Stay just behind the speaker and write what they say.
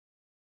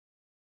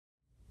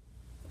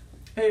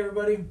Hey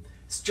everybody,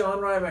 it's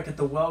John Ryback at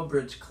the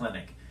WellBridge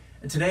Clinic,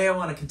 and today I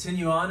want to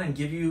continue on and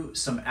give you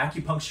some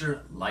acupuncture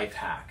life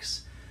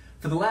hacks.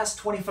 For the last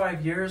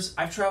 25 years,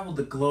 I've traveled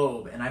the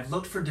globe and I've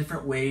looked for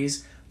different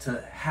ways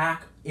to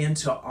hack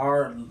into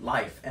our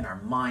life and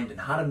our mind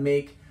and how to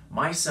make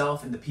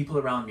myself and the people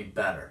around me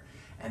better.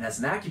 And as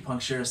an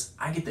acupuncturist,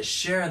 I get to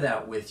share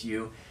that with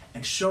you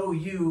and show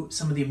you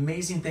some of the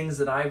amazing things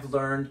that I've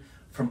learned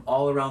from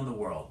all around the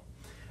world.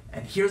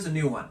 And here's a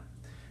new one.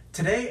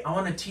 Today, I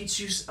want to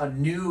teach you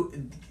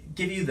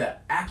give you the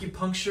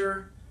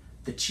acupuncture,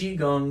 the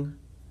Qigong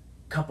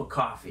cup of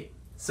coffee.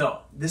 So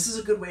this is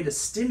a good way to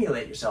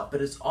stimulate yourself,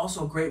 but it's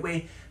also a great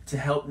way to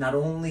help not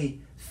only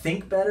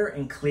think better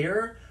and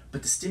clearer,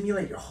 but to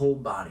stimulate your whole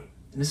body.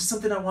 And this is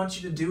something I want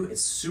you to do.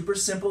 It's super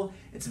simple,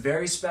 it's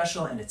very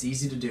special, and it's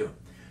easy to do.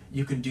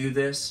 You can do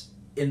this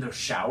in the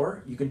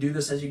shower. You can do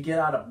this as you get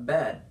out of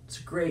bed. It's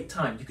a great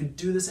time. You can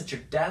do this at your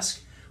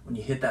desk when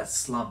you hit that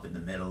slump in the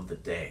middle of the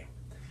day.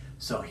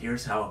 So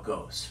here's how it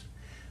goes.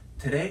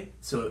 Today,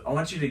 so I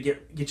want you to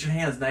get your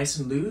hands nice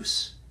and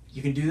loose.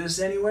 You can do this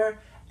anywhere,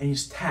 and you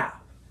just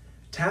tap.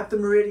 Tap the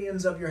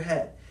meridians of your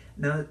head.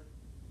 Now,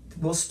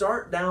 we'll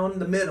start down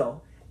the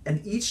middle,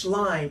 and each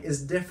line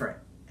is different.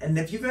 And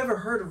if you've ever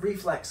heard of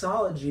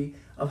reflexology,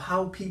 of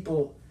how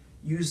people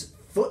use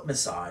foot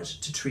massage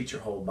to treat your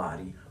whole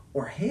body,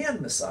 or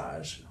hand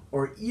massage,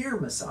 or ear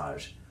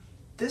massage,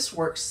 this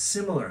works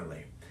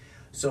similarly.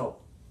 So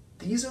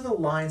these are the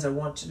lines I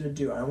want you to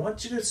do. I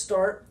want you to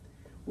start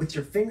with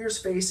your fingers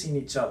facing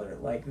each other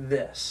like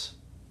this.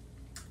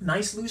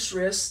 Nice loose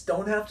wrists,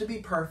 don't have to be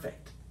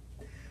perfect.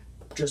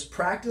 Just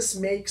practice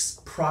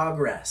makes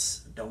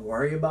progress. Don't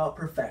worry about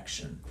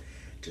perfection.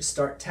 Just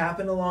start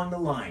tapping along the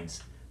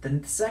lines.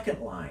 The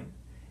second line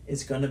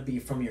is going to be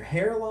from your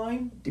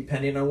hairline,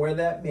 depending on where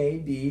that may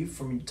be,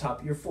 from the top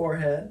of your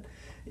forehead,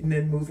 and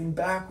then moving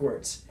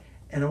backwards.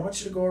 And I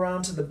want you to go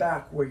around to the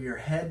back where your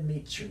head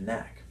meets your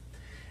neck.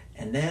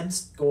 And then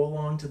go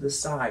along to the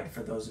side.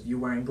 For those of you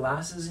wearing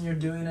glasses and you're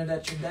doing it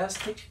at your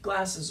desk, take your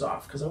glasses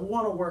off, because I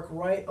want to work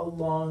right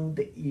along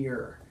the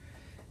ear.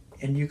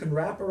 And you can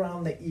wrap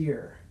around the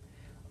ear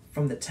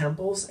from the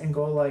temples and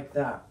go like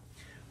that.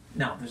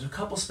 Now, there's a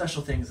couple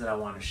special things that I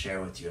want to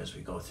share with you as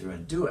we go through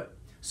and do it.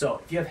 So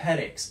if you have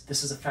headaches,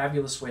 this is a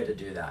fabulous way to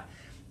do that.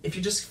 If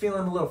you're just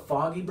feeling a little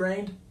foggy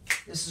brained,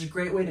 this is a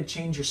great way to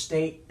change your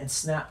state and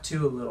snap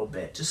to a little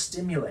bit. Just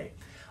stimulate.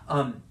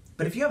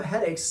 But if you have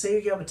headaches, say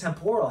you have a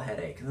temporal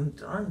headache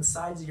on the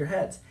sides of your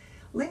heads,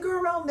 linger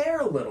around there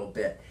a little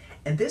bit.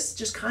 And this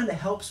just kind of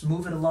helps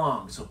move it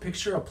along. So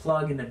picture a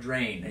plug and a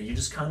drain, and you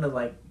just kind of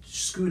like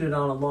scoot it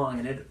on along,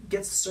 and it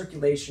gets the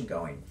circulation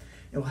going.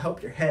 It will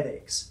help your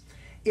headaches.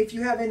 If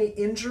you have any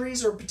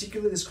injuries, or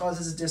particularly this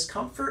causes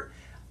discomfort,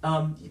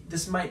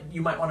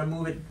 you might want to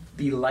move it,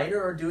 be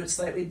lighter, or do it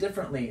slightly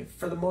differently.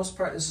 For the most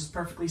part, this is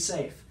perfectly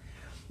safe.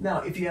 Now,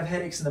 if you have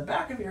headaches in the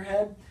back of your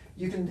head,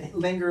 you can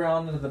linger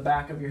on to the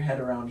back of your head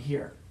around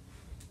here.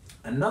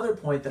 Another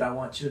point that I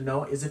want you to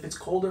know is if it's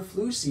cold or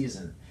flu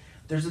season,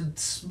 there's a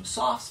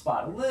soft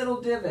spot, a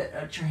little divot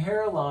at your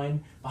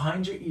hairline,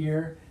 behind your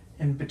ear,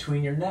 and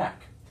between your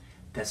neck.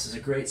 This is a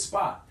great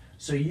spot.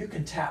 So you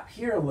can tap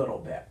here a little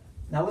bit.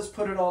 Now let's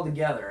put it all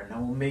together, and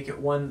then we'll make it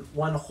one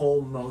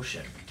whole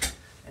motion.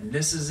 And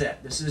this is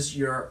it. This is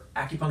your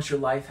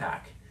acupuncture life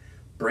hack,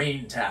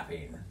 brain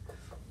tapping.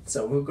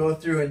 So we'll go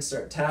through and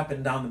start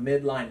tapping down the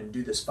midline and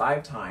do this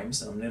 5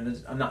 times. I'm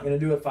not going to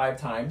do it 5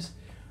 times,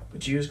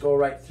 but you just go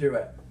right through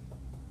it.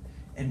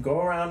 And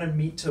go around and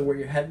meet to where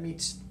your head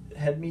meets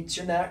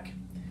your neck.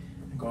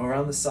 And go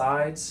around the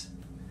sides.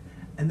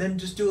 And then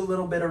just do a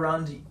little bit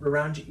around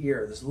your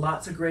ear. There's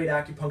lots of great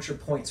acupuncture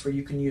points where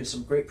you can use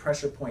some great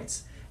pressure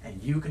points,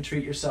 and you can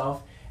treat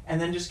yourself. And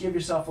then just give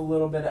yourself a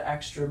little bit of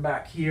extra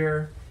back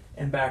here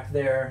and back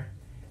there.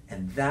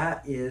 And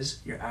that is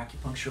your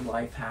acupuncture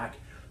life hack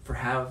for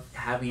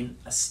having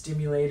a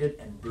stimulated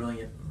and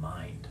brilliant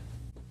mind.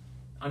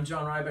 I'm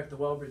John Ryback at the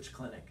WellBridge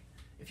Clinic.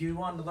 If you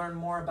want to learn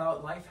more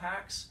about life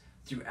hacks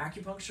through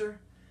acupuncture,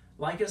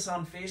 like us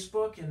on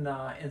Facebook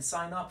and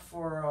sign up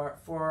for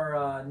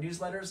our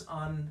newsletters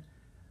on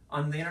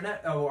the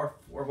internet. Our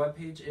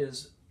webpage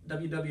is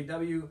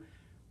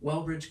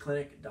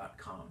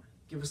www.wellbridgeclinic.com.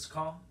 Give us a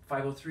call,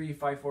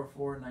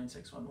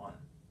 503-544-9611.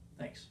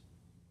 Thanks.